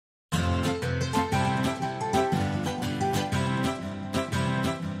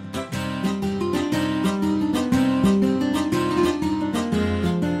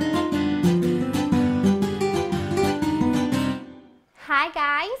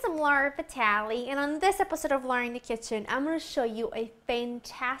Hi, I'm Laura Vitale, and on this episode of Laura in the Kitchen, I'm going to show you a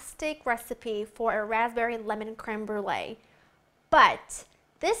fantastic recipe for a raspberry lemon creme brulee. But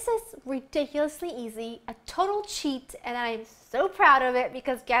this is ridiculously easy, a total cheat, and I'm so proud of it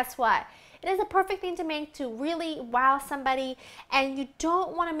because guess what? It is a perfect thing to make to really wow somebody, and you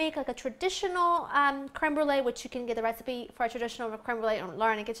don't want to make like a traditional creme brulee, which you can get the recipe for a traditional creme brulee on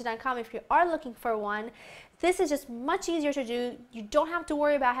laureandthekitchen.com if you are looking for one. This is just much easier to do. You don't have to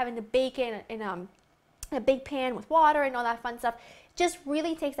worry about having to bake it in a big pan with water and all that fun stuff. It just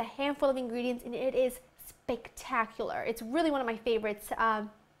really takes a handful of ingredients, and it is spectacular. It's really one of my favorites, and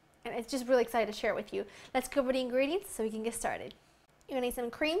it's just really excited to share it with you. Let's go over the ingredients so we can get started. You're going to need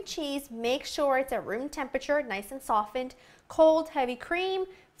some cream cheese. Make sure it's at room temperature, nice and softened. Cold, heavy cream,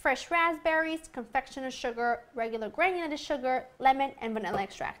 fresh raspberries, confectioner's sugar, regular granulated sugar, lemon, and vanilla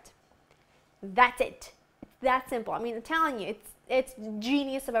extract. That's it. It's that simple. I mean, I'm telling you, it's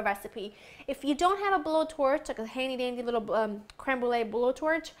genius of a recipe. If you don't have a blowtorch, like a handy dandy little creme brulee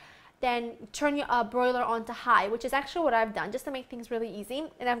blowtorch, then turn your broiler on to high, which is actually what I've done just to make things really easy.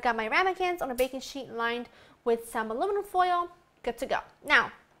 And I've got my ramekins on a baking sheet lined with some aluminum foil. Good to go.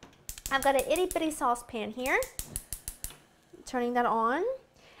 Now, I've got an itty bitty saucepan here. Turning that on.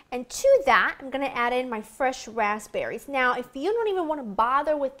 And to that, I'm going to add in my fresh raspberries. Now, if you don't even want to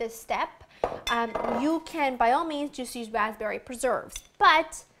bother with this step, you can, by all means, just use raspberry preserves.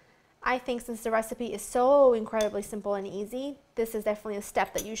 But I think since the recipe is so incredibly simple and easy, this is definitely a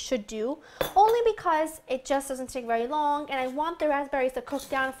step that you should do, only because it just doesn't take very long, and I want the raspberries to cook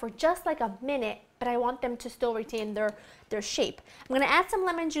down for just like a minute, but I want them to still retain their shape. I'm going to add some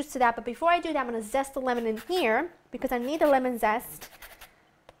lemon juice to that, but before I do that, I'm going to zest the lemon in here because I need the lemon zest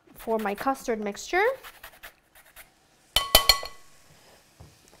for my custard mixture.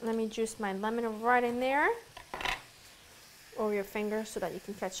 Let me juice my lemon right in there over your finger so that you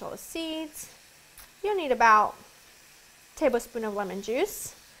can catch all the seeds. You'll need about a tablespoon of lemon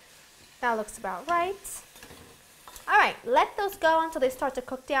juice. That looks about right. All right, let those go until they start to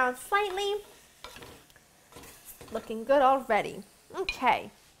cook down slightly. Looking good already. Okay,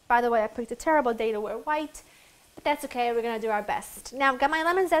 by the way, I picked a terrible day to wear white, but that's okay, we're gonna do our best. Now I've got my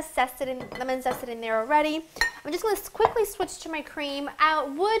lemon zested in there already. I'm just gonna quickly switch to my cream. I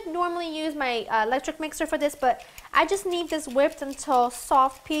would normally use my electric mixer for this, but I just need this whipped until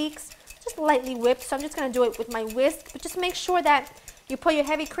soft peaks, just lightly whipped, so I'm just gonna do it with my whisk, but just make sure that you put your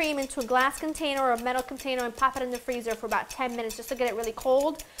heavy cream into a glass container or a metal container and pop it in the freezer for about 10 minutes just to get it really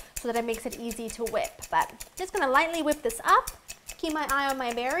cold so that it makes it easy to whip. But just gonna lightly whip this up, keep my eye on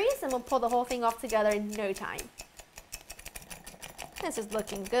my berries, and we'll pull the whole thing off together in no time. This is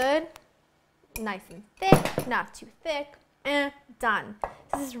looking good. Nice and thick, not too thick, and done.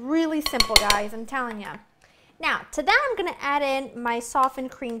 This is really simple, guys, I'm telling you. Now, to that I'm going to add in my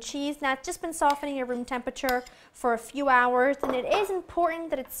softened cream cheese. Now, it's just been softening at room temperature for a few hours, and it is important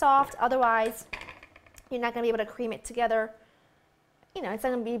that it's soft, otherwise you're not going to be able to cream it together. You know, it's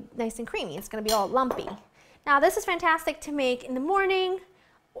not going to be nice and creamy, it's going to be all lumpy. Now, this is fantastic to make in the morning.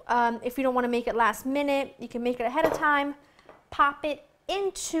 If you don't want to make it last minute, you can make it ahead of time. Pop it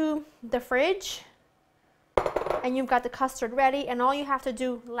into the fridge, and you've got the custard ready, and all you have to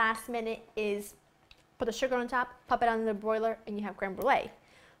do last minute is put the sugar on top, pop it on the broiler, and you have creme brulee.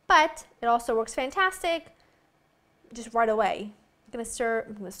 But it also works fantastic just right away. I'm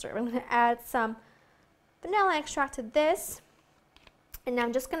gonna add some vanilla extract to this, and now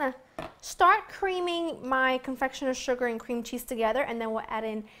I'm just gonna start creaming my confectioner's sugar and cream cheese together, and then we'll add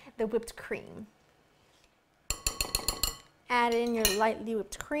in the whipped cream. Add in your lightly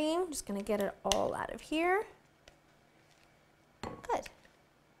whipped cream. Just gonna get it all out of here. Good.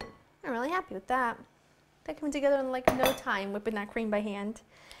 I'm really happy with that. That came together in like no time, whipping that cream by hand.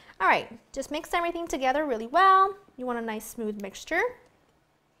 All right, just mix everything together really well. You want a nice smooth mixture.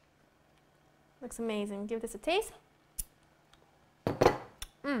 Looks amazing. Give this a taste.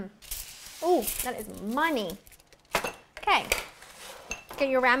 Ooh, that is money. Okay, get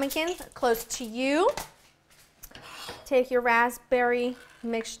your ramekins close to you. Take your raspberry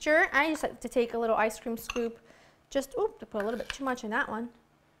mixture. I just like to take a little ice cream scoop, just, to put a little bit too much in that one,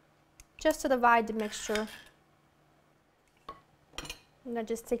 just to divide the mixture. I'm going to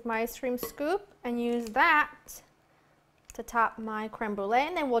just take my ice cream scoop and use that to top my creme brulee,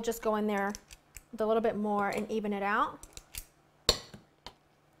 and then we'll just go in there with a little bit more and even it out.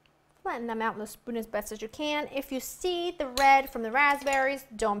 Flatten them out with a spoon as best as you can. If you see the red from the raspberries,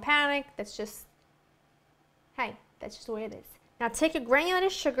 don't panic. That's just, hey, that's just the way it is. Now take your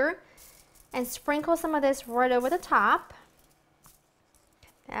granulated sugar and sprinkle some of this right over the top.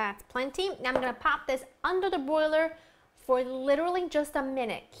 That's plenty. Now I'm going to pop this under the broiler for literally just a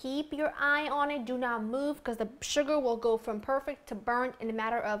minute. Keep your eye on it. Do not move because the sugar will go from perfect to burnt in a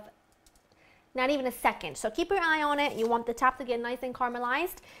matter of not even a second. So keep your eye on it. You want the top to get nice and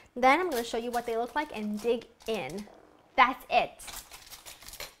caramelized. Then I'm going to show you what they look like and dig in. That's it.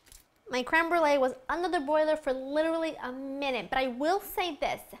 My creme brulee was under the broiler for literally a minute, but I will say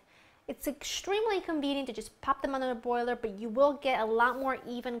this. It's extremely convenient to just pop them under the broiler, but you will get a lot more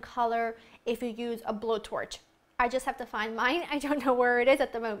even color if you use a blowtorch. I just have to find mine. I don't know where it is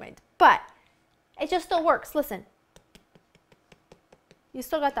at the moment, but it just still works. Listen. You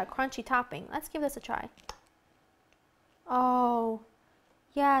still got that crunchy topping. Let's give this a try. Oh,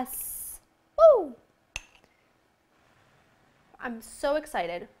 yes. Woo! I'm so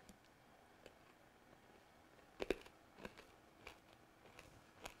excited.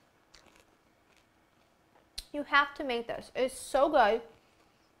 You have to make this. It's so good.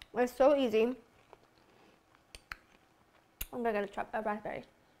 It's so easy. I'm gonna get a raspberry.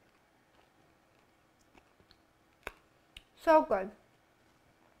 So good.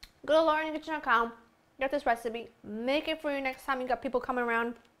 Go to laurenkitchen.com, get this recipe, make it for you next time you got people coming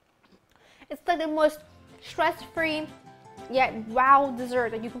around. It's like the most stress-free yet wow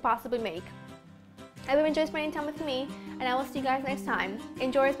dessert that you can possibly make. I hope you enjoyed spending time with me, and I will see you guys next time.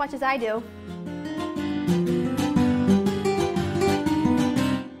 Enjoy as much as I do.